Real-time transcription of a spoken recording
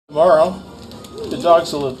Tomorrow, the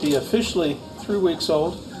dogs will be officially 3 weeks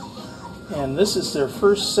old, and this is their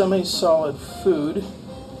first semi-solid food.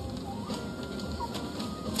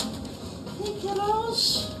 Hey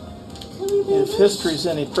kiddos, If history's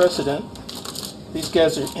any precedent, these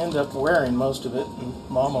guys end up wearing most of it, and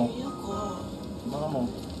Mom will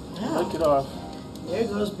lick it off. There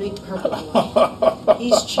goes Big Purple Boy.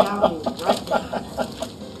 He's chowing right down.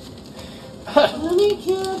 Come here,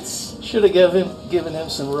 kids. Should have given him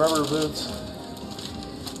some rubber boots.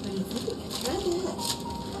 What do you think? Try that.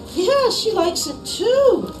 Yeah, she likes it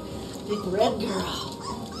too. Big red girl.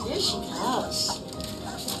 There she goes.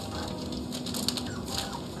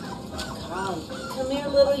 Come here,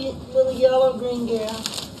 little yellow green girl.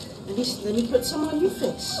 Let me put some on your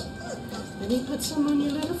face. Let me put some on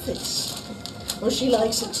your little face. Oh, she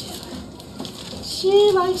likes it too.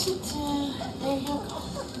 She likes it too. There you go.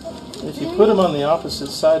 If you put them on the opposite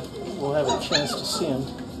side, we'll have a chance to see them.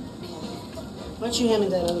 Why don't you hand me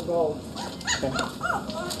that other bowl? Okay.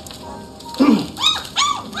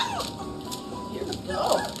 Here we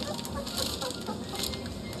go.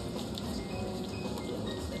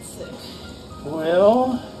 That's thick.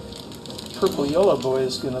 Well, Purple Yellow Boy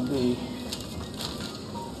is going to be...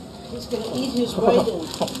 He's going to eat his weight in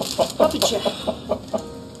puppy check.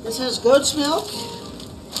 This has goat's milk.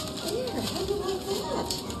 Here, how do you like that?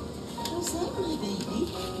 How's that, my baby?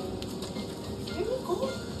 Here we go.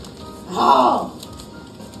 Oh!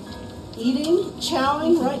 Eating,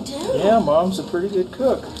 chowing right down. Yeah, Mom's a pretty good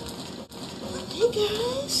cook. Hey,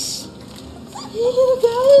 guys. Hey, little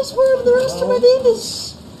guys. Where are the rest of my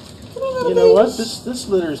babies? Come on, little You know babies. what? This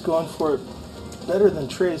litter is going for it better than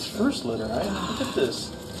Trey's first litter. Right? Look at this.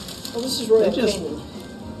 Well, this is Royal Canin.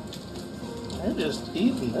 They're just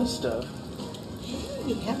eating this stuff.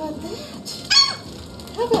 Hey, how about that?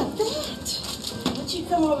 How about that? Why don't you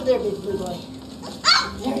come over there, big blue boy?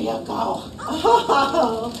 There you go.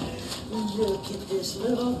 Oh, look at this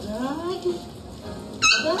little dog.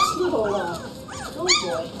 That's little goat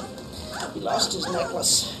boy. He lost his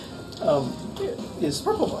necklace. Is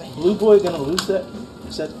Purple boy. Blue Boy going to lose that?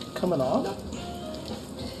 Is that coming off? No.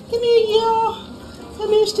 Come here, y'all. Come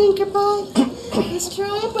here, stinker bite. Let's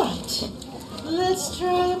try a bite. Let's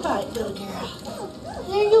try a bite, little girl.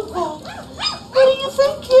 There you go. What do you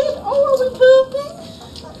think, kid? Oh, are we pooping?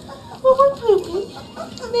 Oh, we're pooping.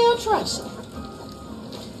 Now try some.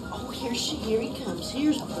 Oh, here he comes.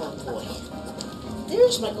 Here's my gold boy.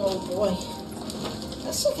 There's my gold boy.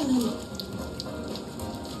 That's looking at him.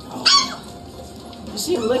 Oh. You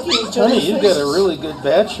see him licking each other's Honey, you've got a faces? really good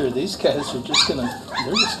batch here. These guys are just gonna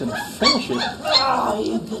finish it. Oh,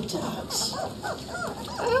 you good dogs.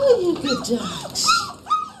 Oh, you good dogs.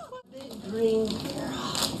 Big green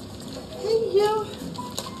girl. Hey, yo.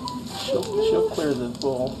 She'll clear the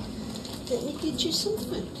bowl. Let me get you some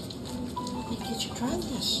food. Let me get you, try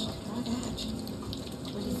this. Try that.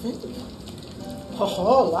 What do you think?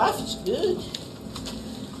 Oh, life is good.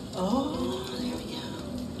 Oh, there we go.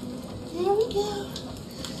 There we go.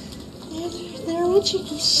 There are my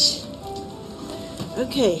chickies.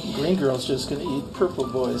 Okay. Green girl's just gonna eat Purple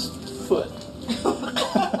Boy's foot.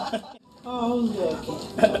 Oh, look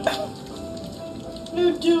at them.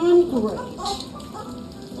 They're doing great.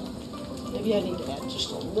 Maybe I need to add just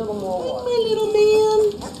a little more water. My little man.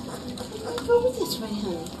 Go over this way,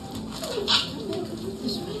 honey. Go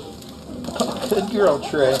this way. Good girl,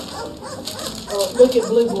 Trey. Oh, look at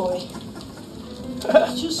Blue Boy.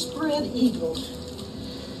 Just spread eagled.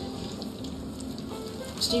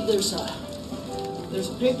 Steve, there's a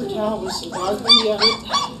paper towel with some dog pee on it.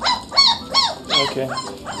 Okay.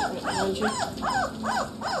 Aren't you?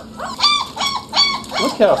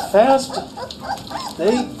 Look how fast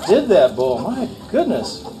they did that bowl. My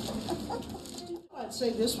goodness. I'd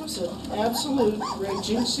say this was an absolute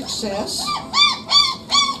raging success.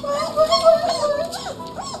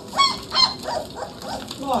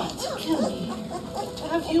 What? Come here.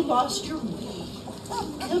 Have you lost your way?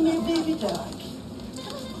 Come here, baby dog.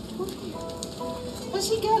 Has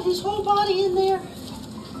he got his whole body in there?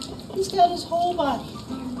 He's got his whole body.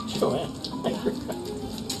 Joanne.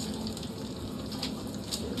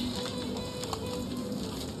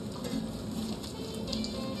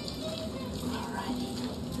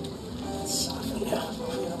 Let's soften it up a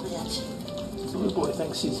little bit. Blue Boy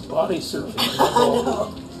thinks he's body surfing. I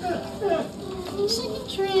know. Second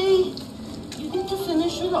tree. You get to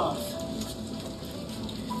finish it off.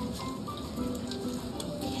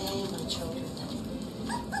 Okay, my children.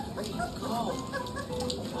 There you go.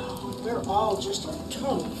 Oh, we're all just a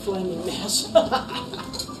total flaming mess. Come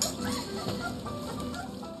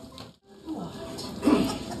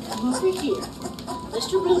over here.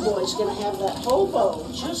 Mr. Blue Boy's going to have that whole bowl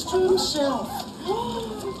just to himself. Oh,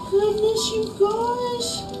 goodness, you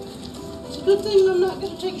guys. It's a good thing I'm not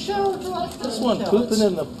going to take a shower till after This one pooping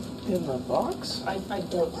in the box? I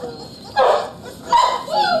don't know.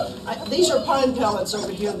 These are pine pellets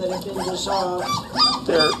over here that have been dissolved.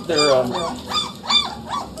 They're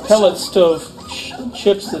pellet stove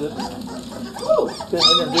chips that have been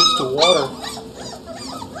introduced to water.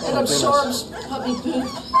 It absorbs puppy poop.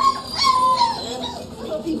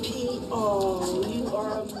 Puppy pee. Oh, you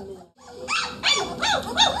are a mess.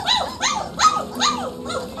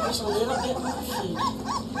 There's a little bit more food.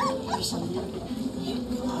 There's a little bit. You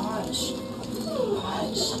hush.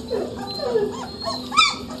 Hush.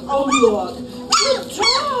 Oh, look. Good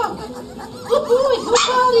dog. Good boy. Good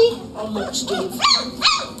body. Oh, look, Steve.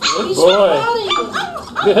 Good He's boy.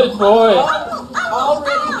 Good boy.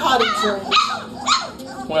 Already potty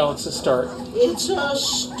trained. Well, it's a start. It's a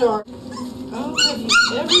start. Oh, have you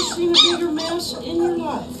ever seen a bigger mess in your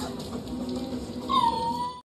life?